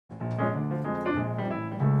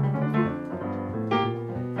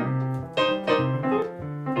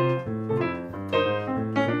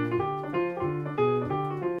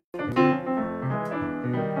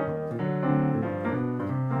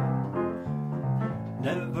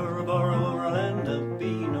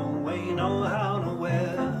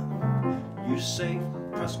safe.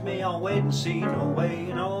 Trust me, I'll wait and see. No way,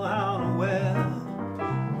 no how, no where.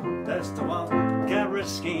 That's the one carrot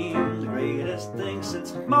scheme, the greatest thing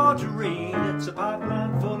since margarine. It's a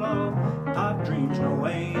pipeline full of pipe dreams. No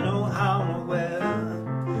way, no how, no where.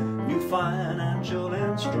 New financial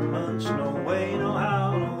instruments. No way, no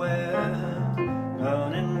how, no where.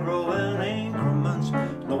 Learning, growing increments.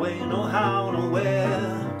 No way, no how, no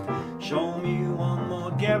where. Show me one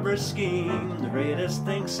more carrot scheme, the greatest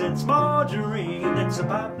thing since margarine. It's a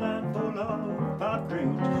pipeline full of pipe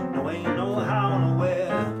dreams. No way, no how, no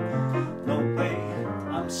where. No way,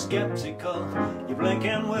 I'm skeptical. You're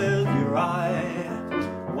blinking with your eye.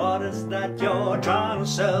 What is that you're trying to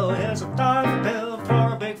sell? Here's a dive pill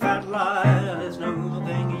for a big fat lie. There's no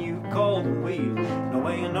thing you call the wheel. No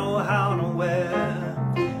way, no how, no where.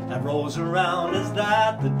 That rolls around, is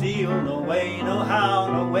that the deal? No way, no how,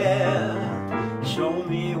 no where. Show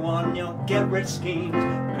me one, you'll get rich scheme.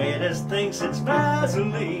 Greatest thing since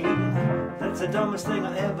Vaseline. That's the dumbest thing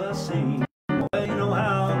I ever seen. No way, no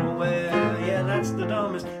how, no where. Yeah, that's the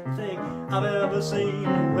dumbest thing I've ever seen.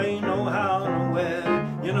 No way, no how, no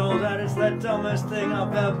where. You know that is the dumbest thing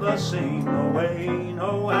I've ever seen. No way,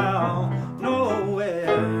 no how, nowhere.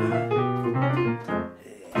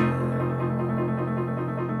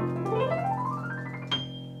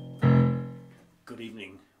 Good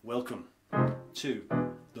evening, welcome to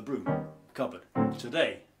the Broom Cupboard.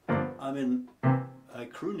 Today I'm in a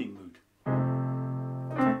crooning mood.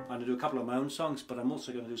 I'm going to do a couple of my own songs, but I'm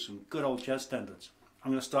also going to do some good old jazz standards.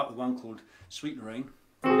 I'm going to start with one called Sweet Lorraine.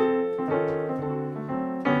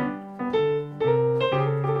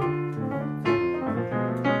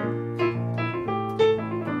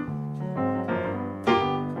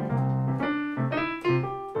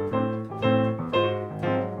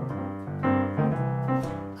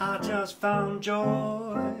 I just found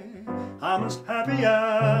joy, I'm as happy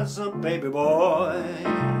as a baby boy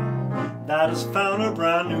that has found a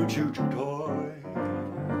brand new choo-choo toy.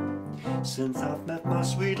 Since I've met my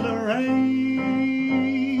sweet Lorraine,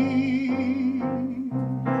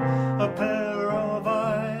 a pair of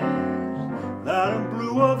eyes that are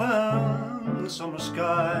bluer than the summer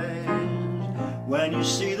skies. When you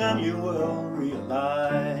see them you will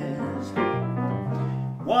realize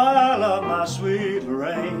why I love my sweet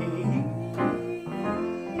Lorraine.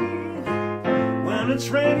 When it's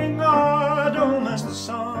raining I don't miss the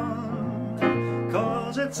sun,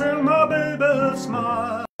 'cause it's in my baby's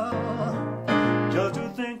smile. Just to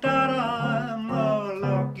think that I'm the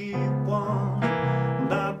lucky one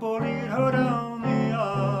that will lead her down the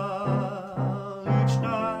aisle. Each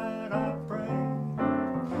night I pray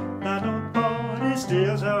that nobody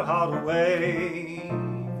steals her heart away.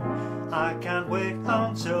 I can't wait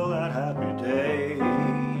until that happy day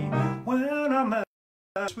when I met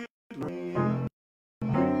my sweet Lorraine.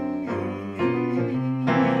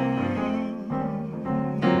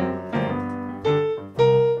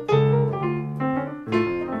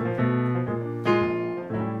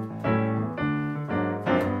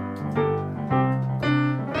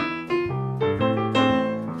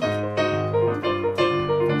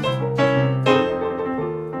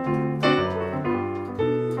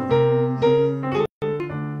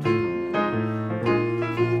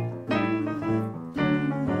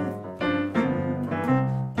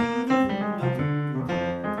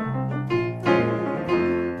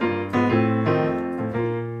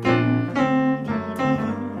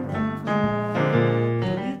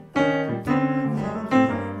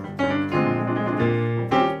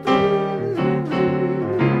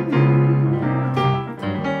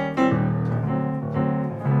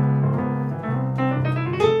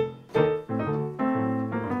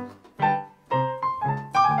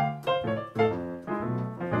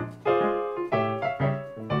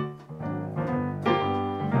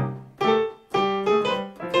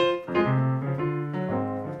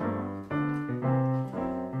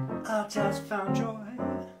 I just found joy,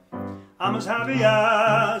 I'm as happy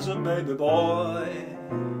as a baby boy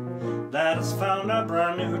that has found a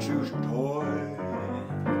brand new choo-choo toy.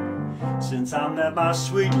 Since I met my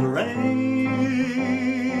sweet Lorraine,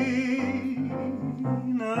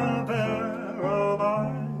 a pair of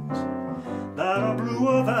eyes that are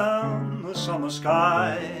bluer than the summer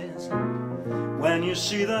skies. When you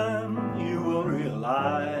see them you will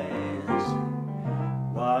realize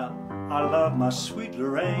why I love my sweet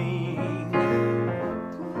Lorraine.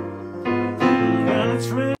 When it's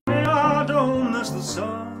raining I don't miss the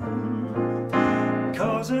sun,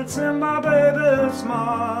 'cause it's in my baby's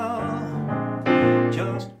smile.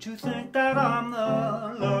 Just to think that I'm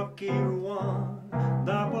the lucky one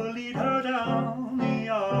that will lead her down the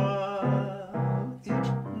aisle.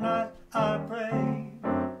 Each night I pray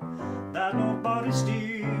that no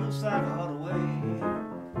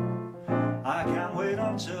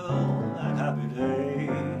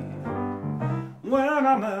when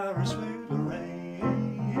I marry sweet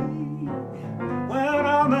Lorraine, when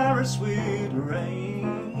I marry sweet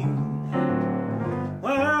Lorraine,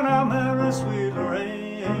 when I marry sweet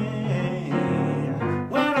Lorraine,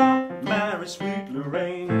 when I marry sweet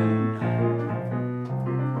Lorraine.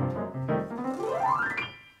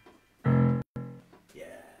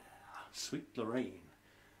 Sweet Lorraine.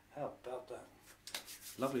 How about that?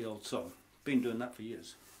 Lovely old song. Been doing that for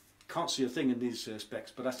years. Can't see a thing in these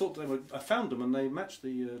specs, but I thought they were. I found them and they matched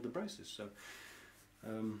the braces. So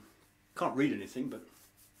can't read anything, but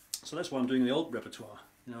so that's why I'm doing the old repertoire.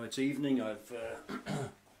 You know, it's evening. I've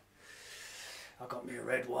got me a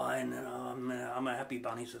red wine, and I'm a happy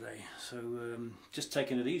bunny today. So just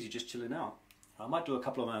taking it easy, just chilling out. I might do a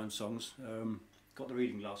couple of my own songs. Got the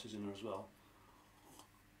reading glasses in there as well.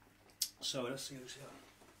 So let's see who's here.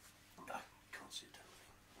 I can't see it.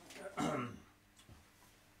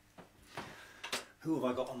 Who have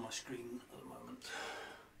I got on my screen at the moment?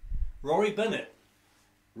 Rory Bennett.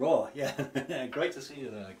 Raw, yeah. Great to see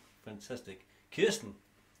you there. Fantastic. Kirsten.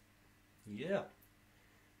 Yeah.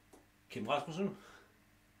 Kim Rasmussen.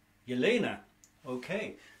 Yelena.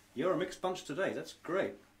 Okay. You're a mixed bunch today. That's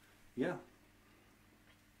great. Yeah.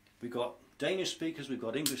 We got Danish speakers, we've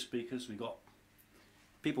got English speakers, we've got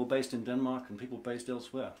people based in Denmark and people based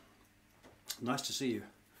elsewhere. Nice to see you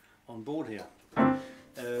on board here.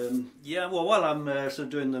 Yeah, well, while I'm sort of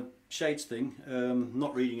doing the shades thing,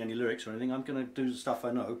 not reading any lyrics or anything, I'm going to do the stuff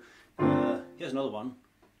I know. Here's another one,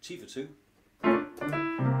 T for 2.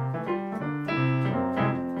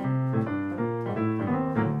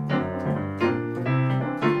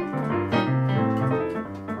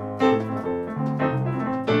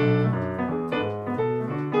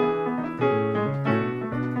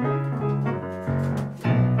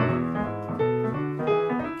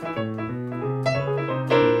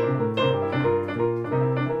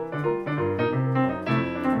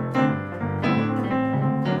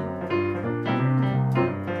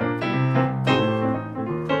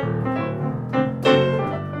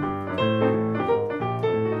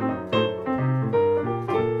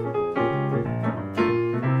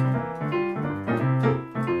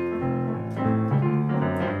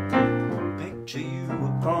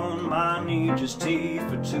 Just T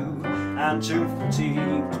for 2 and 2 for T,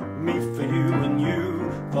 me for you and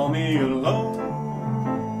you for me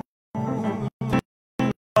alone.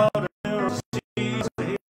 Our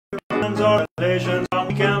relations on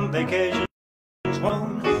weekend vacations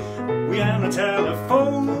won't we have a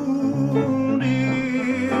telephone?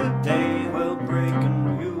 Dear, day will break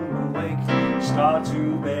and you'll awake, start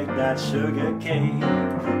to bake that sugar cake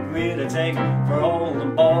me to take for all the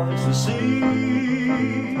boys to see.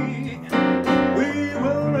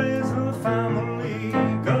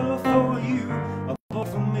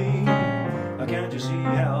 Can't you see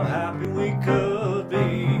how happy we could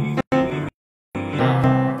be?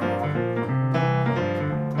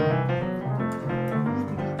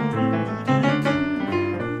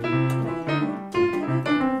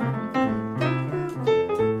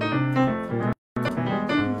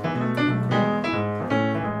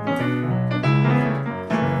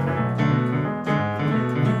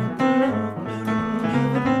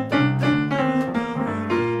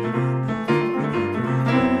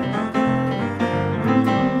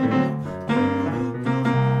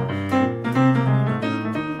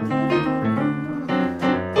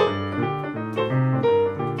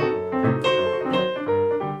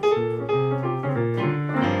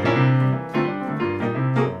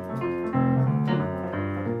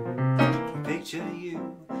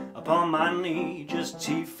 Upon my knee, just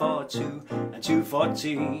T for 2 and 2 for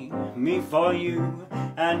T, me for you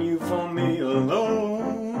and you for me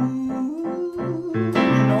alone.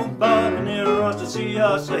 Nobody near us to see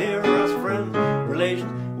us or hear us, friends,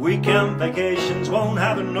 relations, weekend vacations won't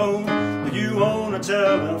have it known that you own a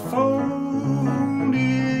telephone.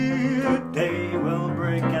 Dear, day will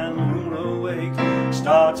break and you'll awake,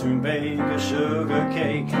 start to bake a sugar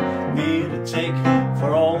cake, me to take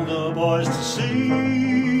for all the boys to see.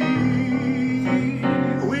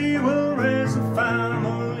 We will raise a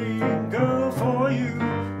family, girl for you,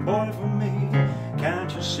 boy for me.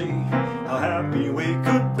 Can't you see how happy we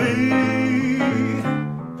could be?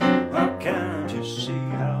 Oh, can't you see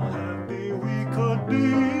how happy we could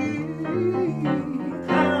be?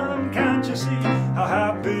 Can't you see how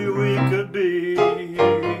happy we could be?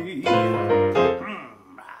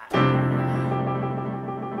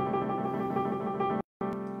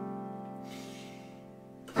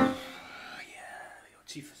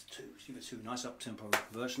 T for 2, nice up-tempo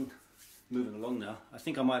version. Moving along now. I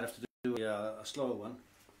think I might have to do a slower one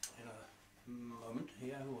in a moment.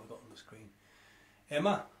 Here, who have I got on the screen?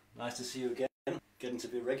 Emma, nice to see you again. getting to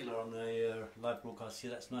be regular on the live broadcast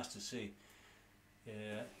here. That's nice to see.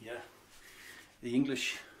 Yeah, the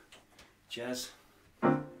English jazz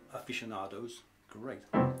aficionados, great.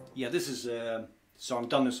 Yeah, this is so I've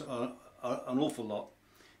done this an awful lot,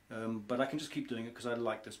 but I can just keep doing it because I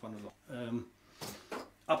like this one a lot.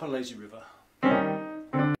 Upper Lazy River.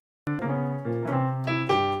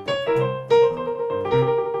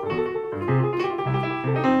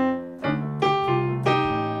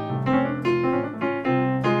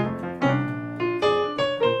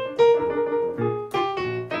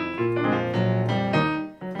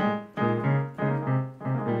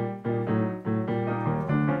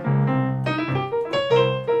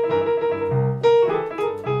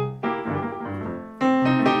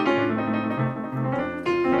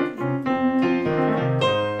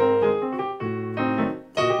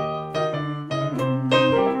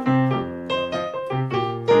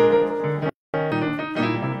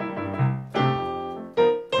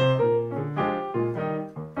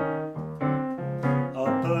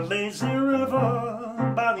 Lazy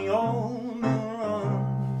river by the old mill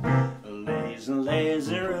run, lazy,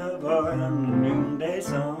 lazy river in the noonday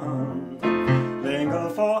sun. Linger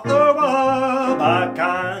for a while by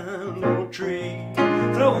kind old tree,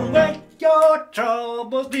 throw away your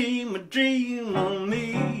troubles, dream a dream on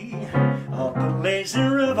me. Up the lazy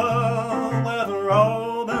river where the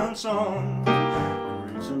robin song,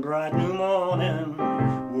 it's a bright new morning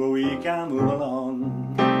where we can move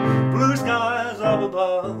along. Blue skies up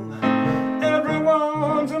above,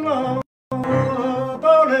 everyone's in love. Up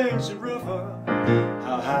a lazy river,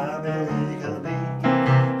 how happy we can be.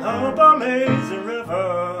 Up a lazy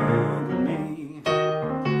river with me.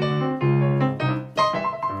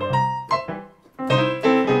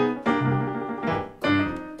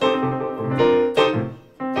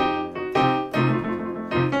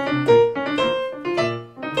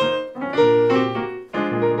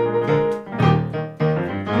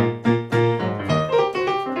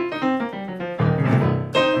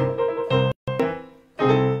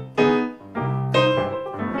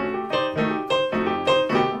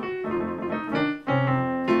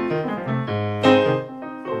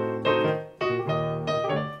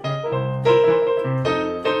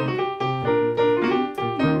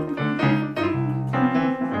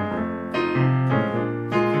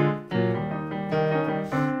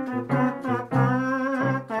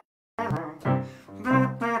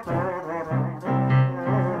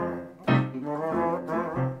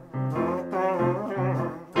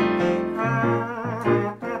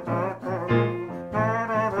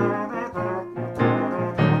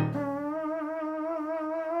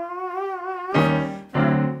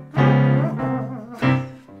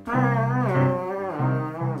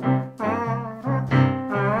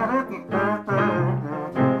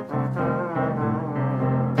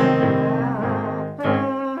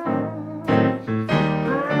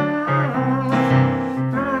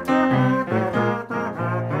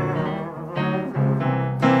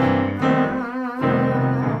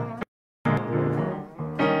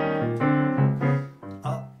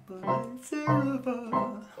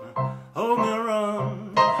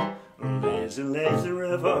 Lazy, lazy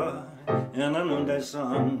river in the noonday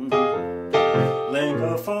sun.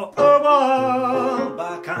 Linger for a while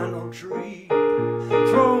by a kind old tree,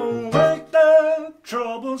 throw away their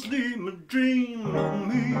troubles, leave a dream of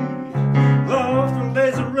me. Off the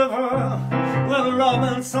lazy river where the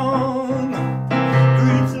robin song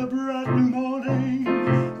greets a bright new morning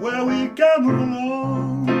where we can move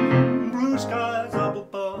along. Blue skies up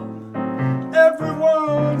above,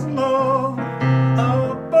 everyone's in love.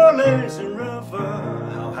 Up a lazy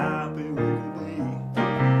river, how happy we could be.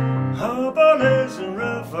 Up a lazy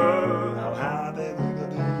river, how happy we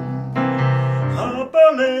could be. Up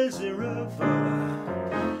a lazy river,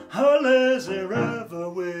 a lazy river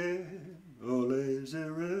with a lazy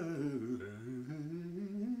river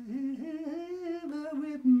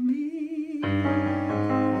with me.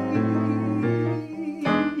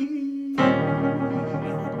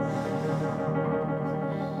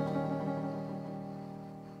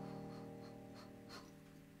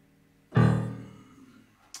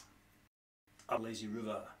 A lazy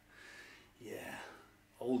river, yeah,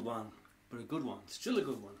 old one, but a good one, still a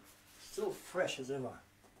good one, still fresh as ever.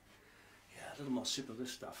 Yeah, a little more sip of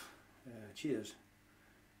this stuff. Cheers.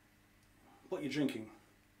 What are you drinking?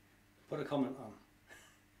 Put a comment on.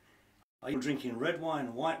 Are you drinking red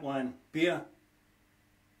wine, white wine, beer,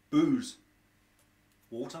 booze,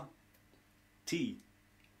 water, tea?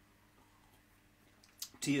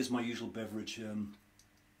 Tea is my usual beverage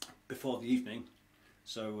before the evening.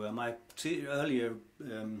 So my earlier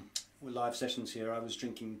live sessions here, I was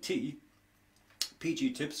drinking tea,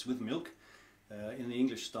 PG tips with milk, in the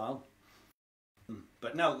English style.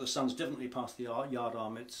 But now that the sun's definitely past the yard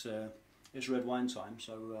arm, it's red wine time.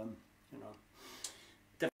 So you know,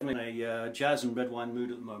 definitely in a jazz and red wine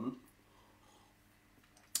mood at the moment.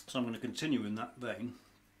 So I'm going to continue in that vein.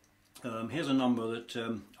 Here's a number that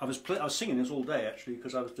I was singing this all day actually,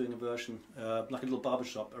 because I was doing a version, like a little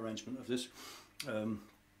barbershop arrangement of this,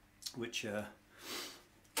 which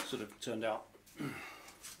sort of turned out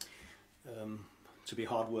to be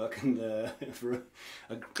hard work, and for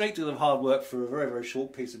a great deal of hard work for a very, very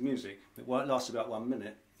short piece of music. It lasted about 1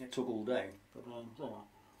 minute. It took all day. But,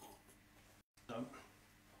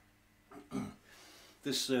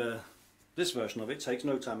 so, this version of it takes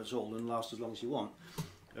no time at all and lasts as long as you want.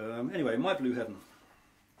 Anyway, My Blue Heaven.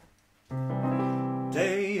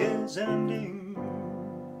 Day is ending,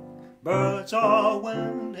 birds are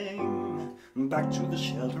wending back to the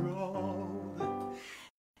shelter of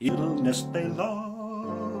little nest they love.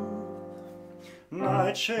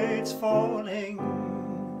 Night shades falling,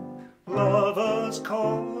 lovers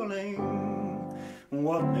calling.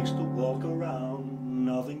 What makes the walk around?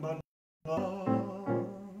 Nothing but love.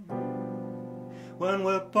 When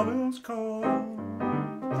we're bubbles cold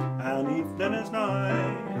and evening is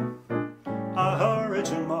nigh, I hurry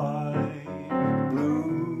to my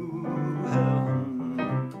blue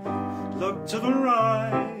heaven. Look to the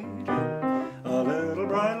right, a little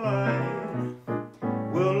bright light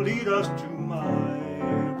will lead us to my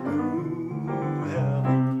blue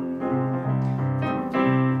heaven.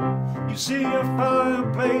 You see a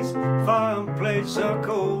fireplace, a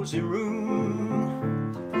cozy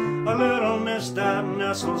room, a little nest that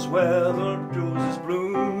nestles where the roses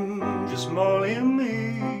bloom. Just Molly and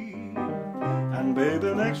me, and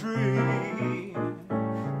baby next three.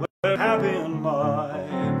 We're happy in my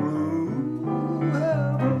blue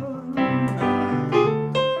heaven.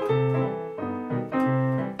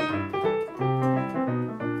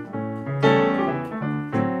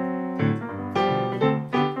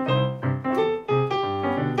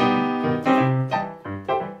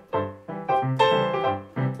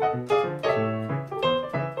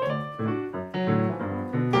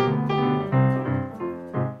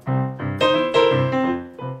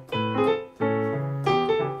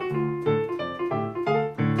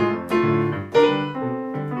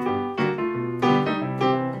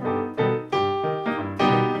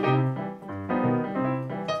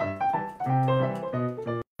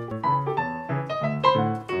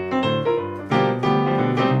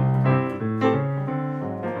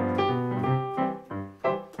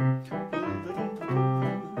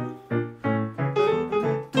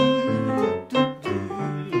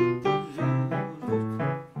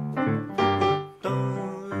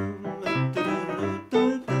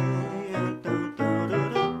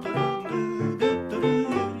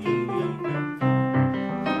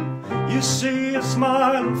 You see a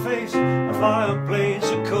smiling face, a fireplace,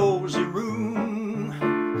 a cozy room,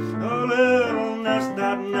 a little nest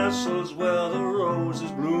that nestles where the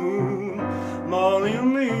roses bloom. Molly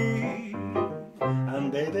and me,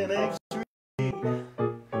 and baby next three.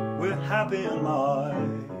 We're happy in my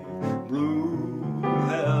blue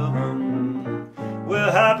heaven.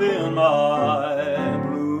 We're happy in my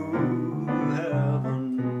blue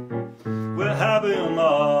heaven. We're happy in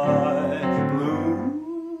my blue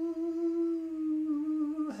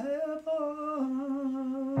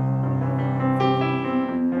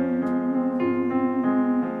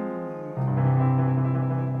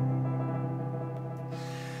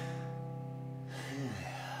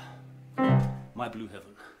My Blue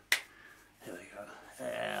Heaven. Here we go.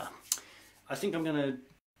 I think I'm going to put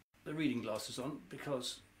the reading glasses on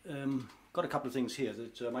because got a couple of things here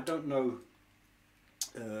that I don't know.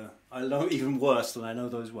 I know even worse than I know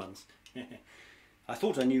those ones. I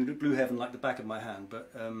thought I knew Blue Heaven like the back of my hand,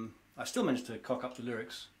 but I still managed to cock up the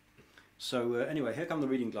lyrics. So anyway, here come the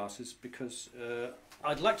reading glasses, because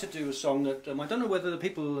I'd like to do a song that I don't know whether the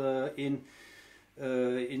people in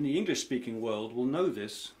the English-speaking world will know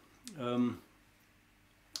this.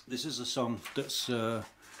 This is a song that's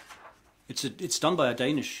it's done by a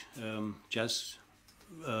Danish jazz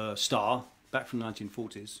star back from the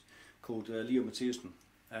 1940s called Mathisen,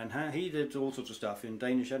 and he did all sorts of stuff in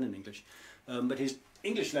Danish and in English. But his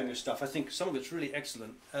English language stuff, I think some of it's really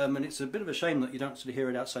excellent, and it's a bit of a shame that you don't sort of hear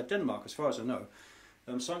it outside Denmark, as far as I know.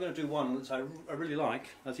 So I'm going to do one that I really like.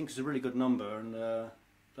 I think it's a really good number, and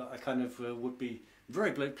that I kind of would be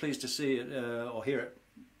very pleased to see it or hear it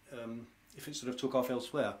if it sort of took off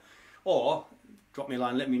elsewhere. Or drop me a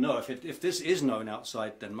line, let me know if this is known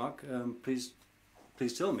outside Denmark. Please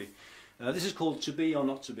tell me. This is called To Be or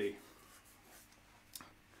Not To Be.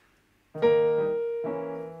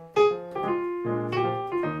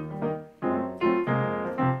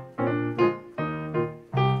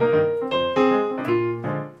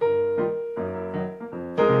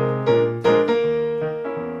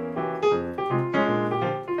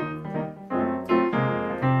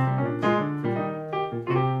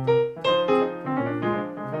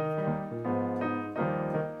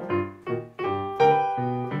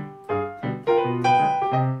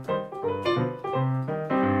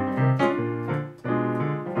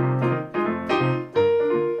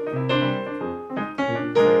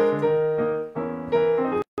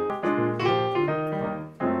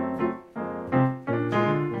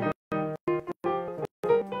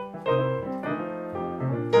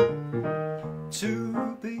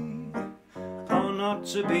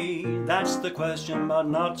 That's the question, but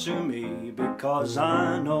not to me, because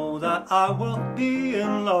I know that I will be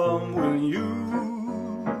in love with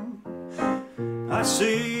you. I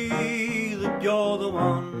see that you're the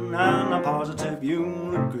one, and I'm positive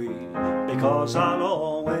you'll agree, because I'll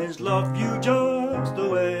always love you just the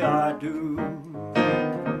way I do.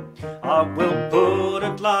 I will put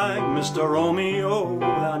it like Mr. Romeo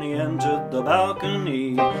when he entered the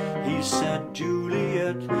balcony. He said,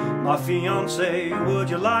 Juliet, my fiancée, would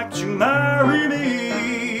you like to marry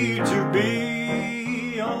me? To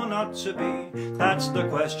be or not to be, that's the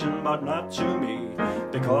question, but not to me,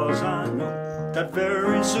 because I know that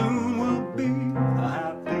very soon we'll be a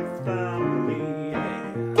happy family.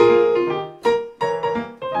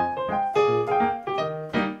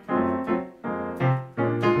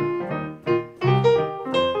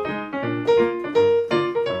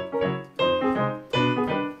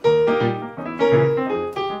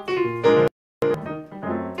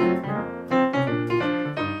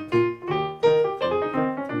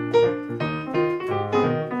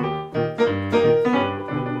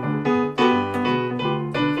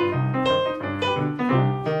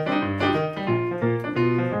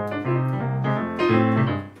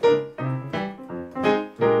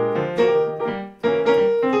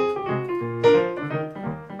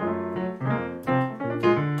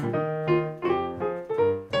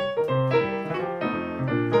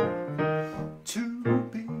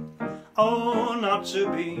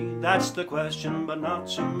 To be, that's the question, but not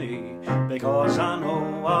to me, because I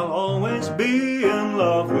know I'll always be in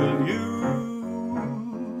love with you.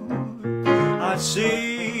 I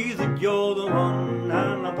see that you're the one,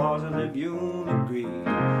 and I'm positive you'll agree,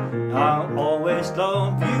 I'll always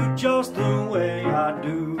love you just the way I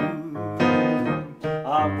do.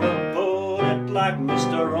 I will put it like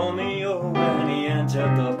Mr. Romeo when he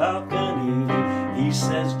entered the balcony. He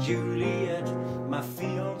says, Juliet, my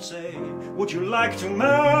fiancée, would you like to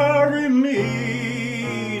marry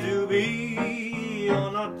me? To be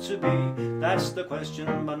or not to be, that's the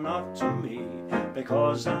question, but not to me,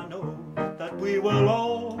 because I know that we will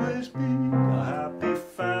always be a happy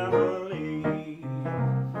family.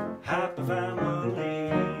 Happy family.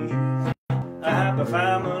 A happy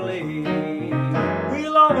family.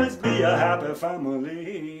 We'll always be a happy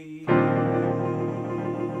family.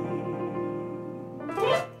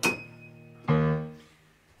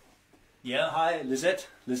 Yeah, hi, Lisette.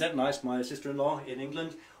 Lisette Nice, my sister-in-law in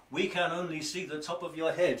England. We can only see the top of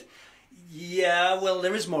your head. Yeah, well,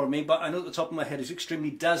 there is more of me, but I know the top of my head is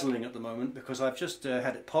extremely dazzling at the moment because I've just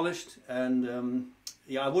had it polished, and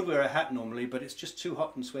yeah, I would wear a hat normally, but it's just too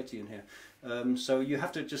hot and sweaty in here. So you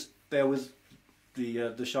have to just bear with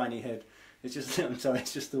the shiny head. It's just, I'm sorry,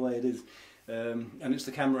 it's just the way it is. And it's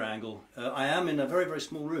the camera angle. I am in a very, very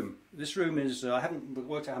small room. This room is, I haven't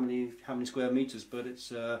worked out how many square meters, but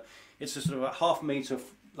it's a sort of a half meter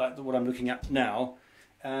like what I'm looking at now,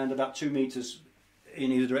 and about 2 meters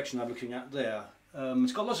in either direction I'm looking at there.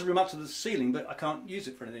 It's got lots of room up to the ceiling, but I can't use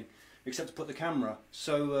it for anything except to put the camera.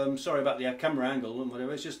 So sorry about the camera angle and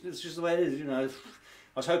whatever. It's just the way it is, you know. I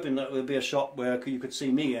was hoping that it would be a shot where you could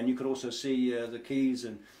see me and you could also see the keys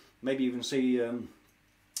and maybe even see.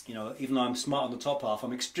 You know, even though I'm smart on the top half,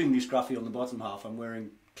 I'm extremely scruffy on the bottom half. I'm wearing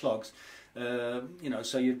clogs, you know,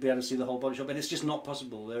 so you'd be able to see the whole body shot, but it's just not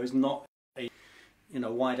possible. There is not a, you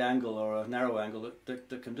know, wide angle or a narrow angle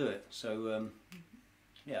that can do it. So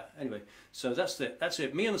yeah. Anyway, so that's it. That's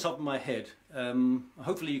it. Me on the top of my head.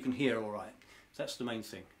 Hopefully you can hear all right. That's the main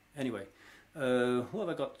thing. Anyway, what have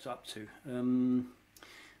I got up to?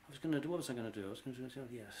 What was I going to do? I was going to do,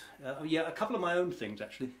 yes. Yeah, a couple of my own things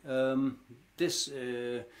actually. I'm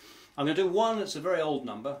going to do one that's a very old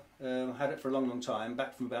number. Had it for a long, long time,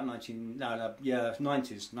 back from about 90s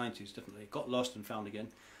definitely. Got lost and found again.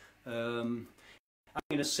 I'm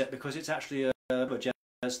going to set because it's actually a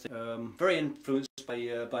jazz thing. Very influenced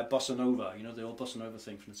by bossa nova. You know, the old bossa nova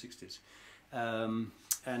thing from the 60s.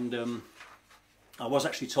 I was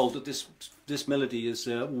actually told that this melody is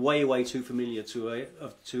way too familiar to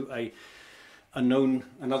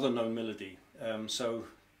another known melody. So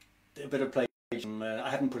a bit of play. I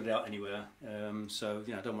haven't put it out anywhere, so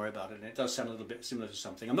you know, don't worry about it. And it does sound a little bit similar to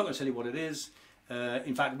something. I'm not going to tell you what it is.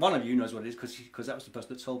 In fact, one of you knows what it is because that was the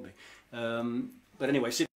person that told me. But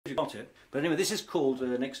anyway, see if you got it. But anyway, this is called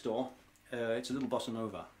Next Door. It's a little bossa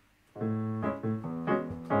nova.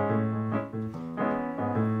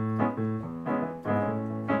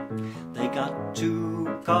 Got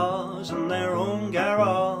 2 cars in their own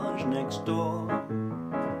garage next door.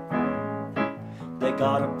 They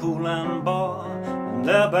got a pool and bar in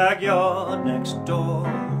their backyard next door.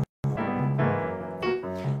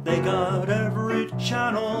 They got every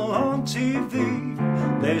channel on TV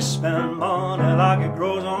They spend money like it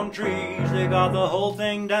grows on trees. They got the whole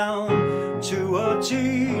thing down to a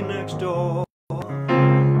T next door.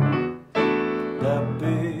 They're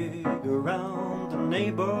big around the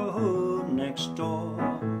neighborhood next door.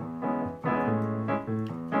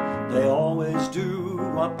 They always do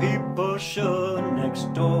what people should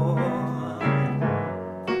next door.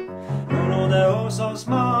 You know they're oh so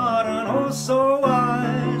smart and oh so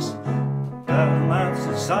wise. Their man's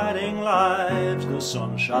exciting lives, the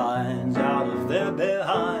sun shines out of their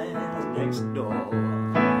behinds next door.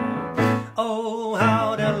 Oh,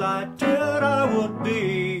 how delighted I would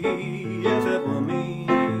be if it were me.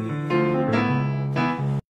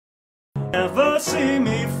 Never see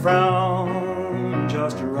me frown,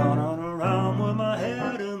 just running around with my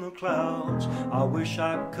head in the clouds. I wish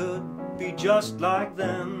I could be just like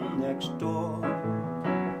them next door.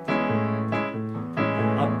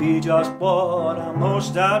 I'd be just what I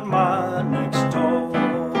most admire next door.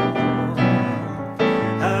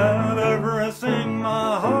 Have everything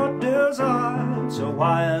my heart desired, so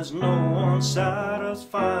why is no one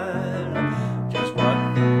satisfied? Just what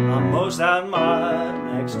I most admire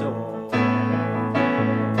next door.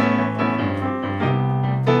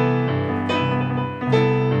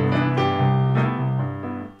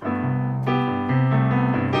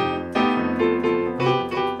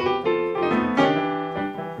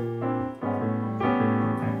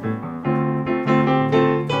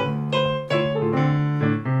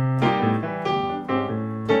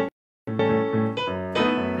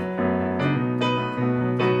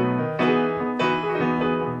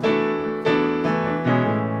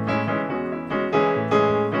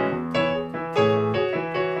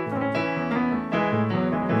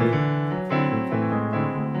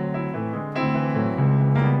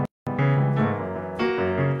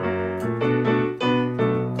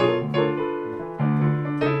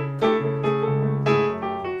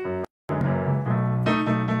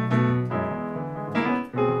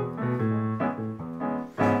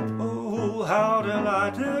 How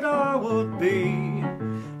delighted I would be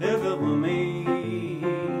if it were me.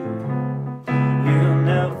 You'll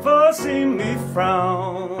never see me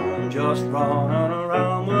frown, just running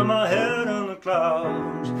around with my head in the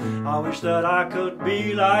clouds. I wish that I could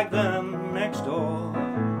be like them next door.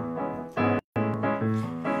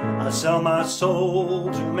 I'd sell my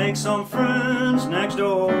soul to make some friends next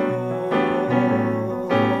door.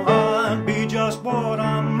 I'd be just what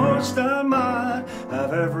I most admired,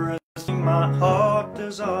 have everything my heart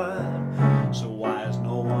desired, so why is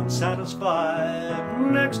no one satisfied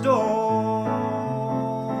next door?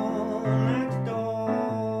 Next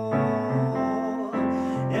door,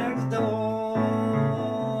 next door.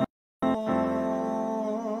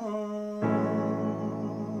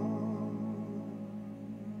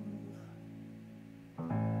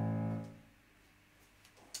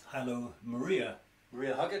 Hello, Maria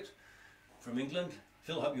Huggett from England.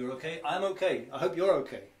 Phil, hope you're okay. I'm okay. I hope you're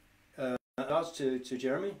okay. Regards to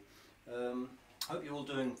Jeremy, hope you're all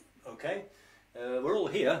doing okay. We're all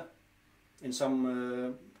here in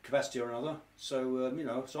some capacity or another, so you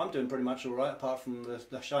know, so I'm doing pretty much all right, apart from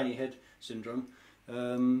the shiny head syndrome.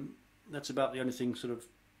 That's about the only thing sort of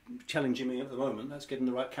challenging me at the moment. That's getting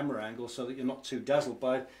the right camera angle so that you're not too dazzled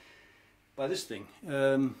by this thing.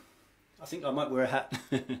 I think I might wear a hat.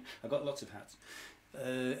 I've got lots of hats.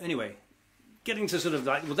 Anyway. Getting to sort of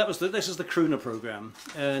like, well, this is the crooner program,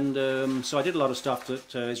 and so I did a lot of stuff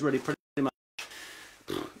that is really pretty much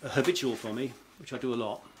habitual for me, which I do a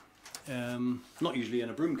lot. Not usually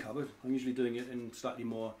in a broom cupboard. I'm usually doing it in slightly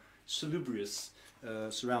more salubrious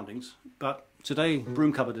surroundings, but today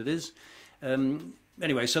broom cupboard it is.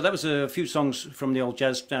 Anyway, so that was a few songs from the old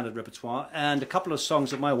jazz standard repertoire, and a couple of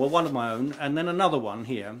songs of my, well, one of my own, and then another one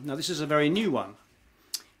here. Now this is a very new one.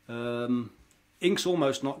 Ink's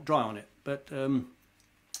almost not dry on it. But and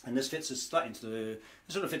this fits slightly into the, it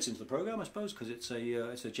sort of fits into the program, I suppose, because it's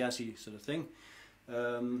a jazzy sort of thing.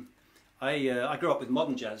 I grew up with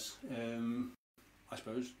modern jazz, I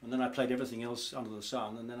suppose, and then I played everything else under the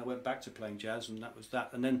sun, and then I went back to playing jazz, and that was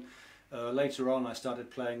that. And then later on, I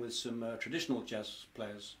started playing with some traditional jazz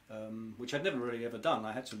players, which I'd never really ever done.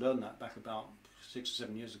 I had to learn that back about 6 or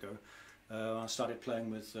 7 years ago. I started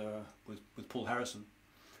playing with Paul Harrison.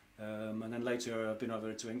 And then later I've been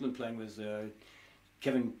over to England playing with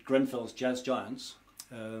Kevin Grenfell's Jazz Giants,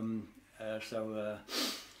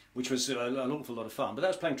 which was an awful lot of fun. But that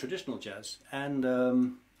was playing traditional jazz, and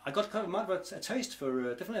I got kind of a taste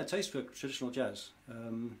for definitely a taste for traditional jazz.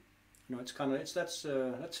 You know, it's kind of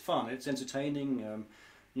that's fun. It's entertaining.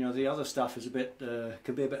 You know, the other stuff is a bit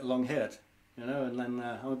can be a bit long-haired. You know, and then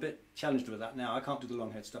I'm a bit challenged with that now. I can't do the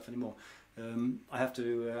long-haired stuff anymore. I have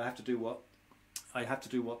to do what I have to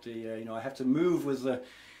do what the you know, I have to move with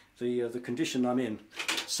the condition I'm in.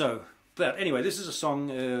 So, but anyway, this is a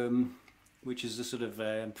song which is a sort of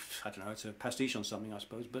I don't know, it's a pastiche on something, I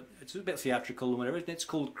suppose, but it's a bit theatrical and whatever. It's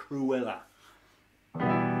called Cruella.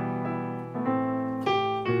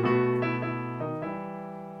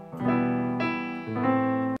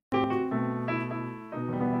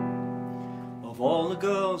 Of all the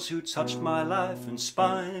girls who touched my life in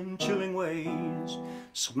spine-chilling ways,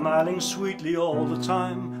 smiling sweetly all the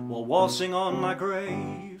time while waltzing on my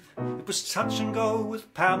grave, it was touch and go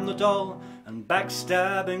with Pam the doll and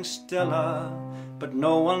backstabbing Stella, but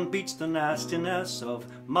no one beats the nastiness of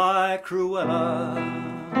my Cruella.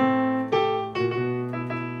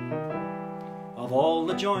 Of all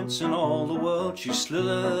the joints in all the world, she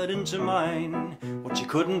slithered into mine. What she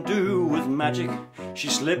couldn't do with magic, she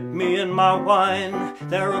slipped me in my wine.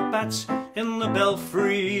 There are bats in the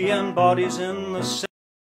belfry and bodies in the cellar,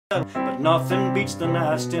 but nothing beats the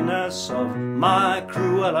nastiness of my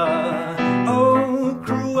Cruella. Oh,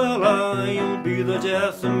 Cruella, you'll be the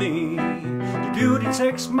death of me. Your beauty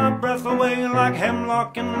takes my breath away like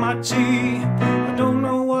hemlock in my tea. I don't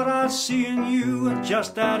know what I see in you,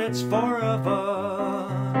 just that it's forever.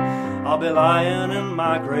 I'll be lying in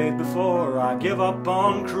my grave before I give up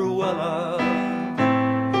on Cruella.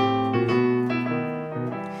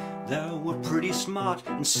 There were pretty smart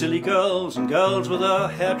and silly girls and girls with a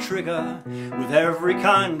hair trigger, with every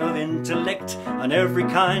kind of intellect and every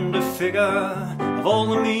kind of figure. Of all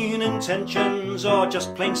the mean intentions or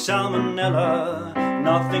just plain salmonella,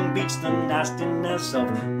 nothing beats the nastiness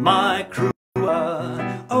of my Cruella.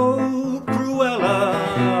 Oh, Cruella,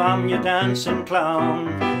 I'm your dancing clown.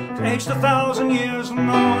 Aged 1,000 years and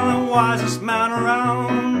I'm the wisest man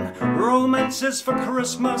around. Romance is for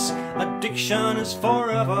Christmas, addiction is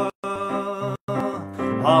forever.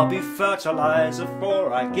 I'll be fertilizer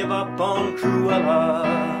before I give up on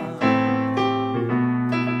Cruella.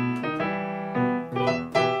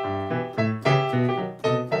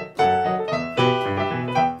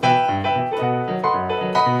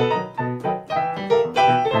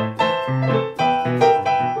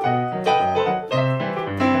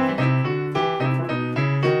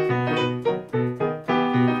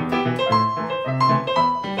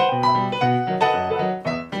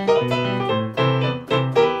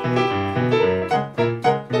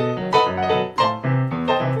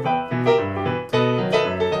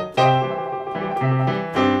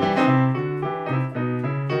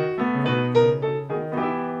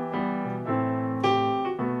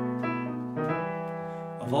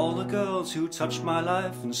 Of all the girls who touched my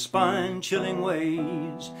life in spine-chilling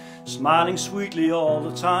ways, smiling sweetly all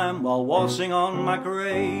the time while waltzing on my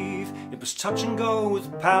grave, it was touch and go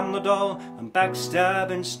with Pam the doll and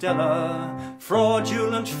backstabbing Stella,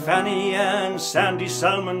 fraudulent Fanny and Sandy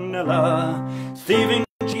Salmonella, thieving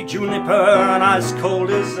Juniper and ice-cold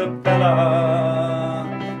Isabella.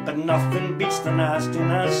 But nothing beats the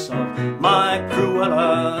nastiness of my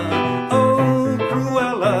Cruella. Oh,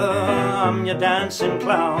 Cruella, I'm your dancing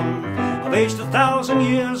clown. I've aged 1,000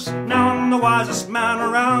 years, now I'm the wisest man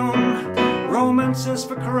around. Romance is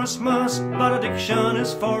for Christmas, but addiction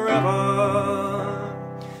is forever.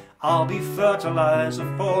 I'll be fertilizer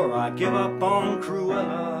before I give up on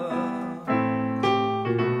Cruella.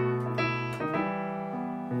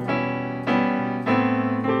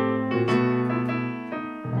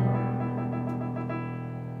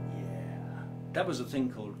 That was a thing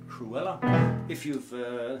called Cruella. If you've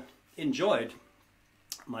enjoyed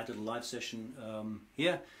my little live session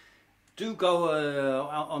here, do go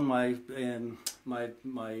on my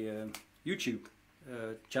YouTube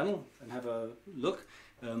channel and have a look,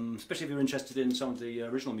 especially if you're interested in some of the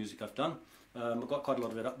original music I've done. I've got quite a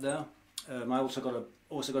lot of it up there. I also got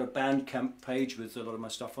a Bandcamp page with a lot of my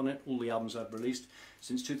stuff on it, all the albums I've released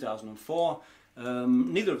since 2004.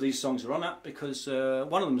 Neither of these songs are on that because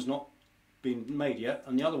one of them's not been made yet,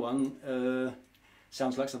 and the other one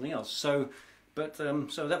sounds like something else. So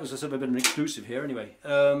that was a sort of a bit of an exclusive here, anyway.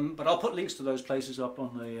 But I'll put links to those places up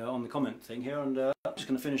on the comment thing here, and I'm just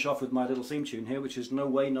going to finish off with my little theme tune here, which is No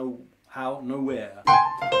Way, No How, Nowhere.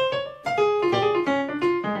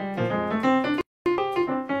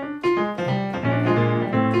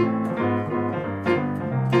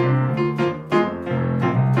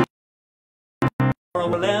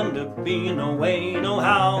 Will end up being no way, no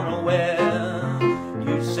how, nowhere.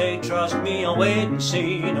 You say trust me, I'll wait and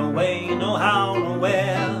see. No way, no how,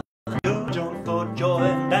 nowhere. You jump for joy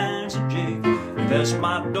and dance a jig. Invest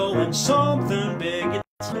my dough in something big.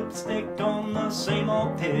 It's lipstick on the same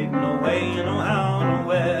old pig. No way, no how,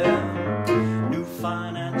 nowhere. New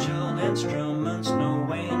financial instruments. No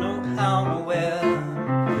way, no how, nowhere.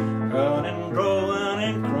 Earning, growing.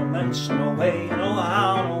 moments, no way, no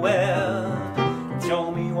how, nowhere.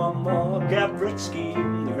 Throw me one more Gabrick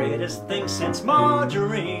scheme, the greatest thing since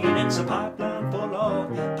margarine. It's a pipeline full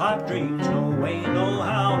of pipe dreams, no way, no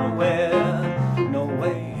how, nowhere. No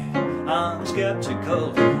way, I'm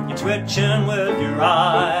skeptical, you're twitching with your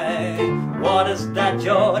eye. What is that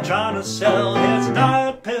you're trying to sell? Here's a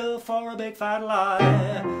diet pill for a big fat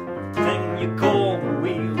lie. Thing you call the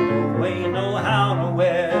wheel, no way, no how,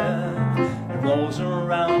 nowhere. It rolls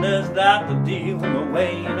around, is that the deal? No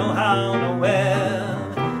way, no how, nowhere.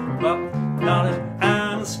 But knowledge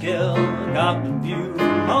and skill got the view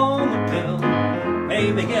from on the pill.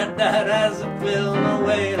 Maybe get that as it will, no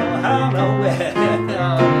way, no how, nowhere.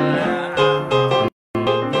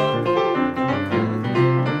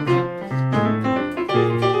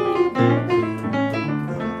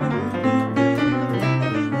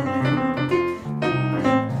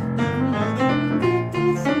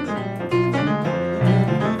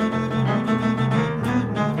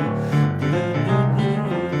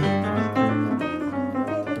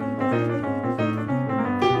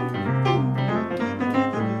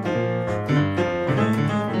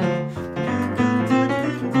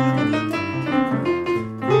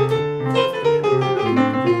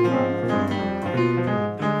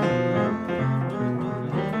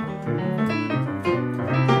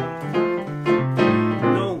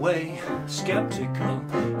 Skeptical,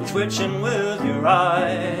 you're twitching with your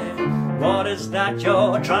eye. What is that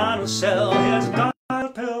you're trying to sell? Here's a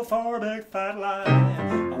diet pill for a big fat lie.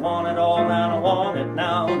 I want it all and I want it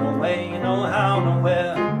now, no way, no how,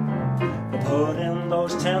 nowhere. But put in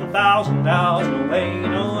those 10,000 hours, no way,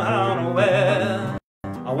 no how, nowhere.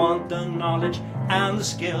 I want the knowledge and the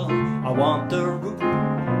skill, I want the root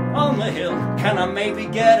on the hill. Can I maybe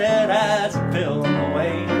get it as a pill? No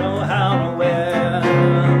way, no how,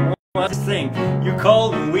 nowhere. What's this thing you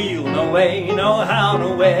call the wheel? No way, no how,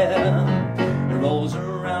 nowhere. It rolls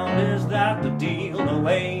around, is that the deal? No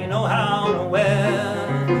way, no how,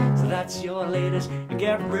 nowhere. So that's your latest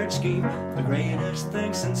get-rich scheme, the greatest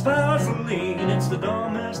thing since Vaseline. It's the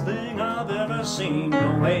dumbest thing I've ever seen.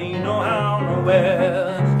 No way, no how,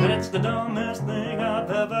 nowhere. But it's the dumbest thing I've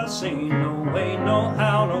ever seen. No way, no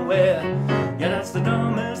how, nowhere. Yeah, that's the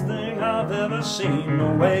dumbest thing I've ever seen.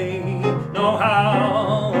 No way, no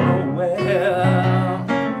how, nowhere.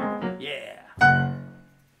 Yeah.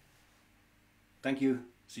 Thank you.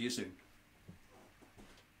 See you soon.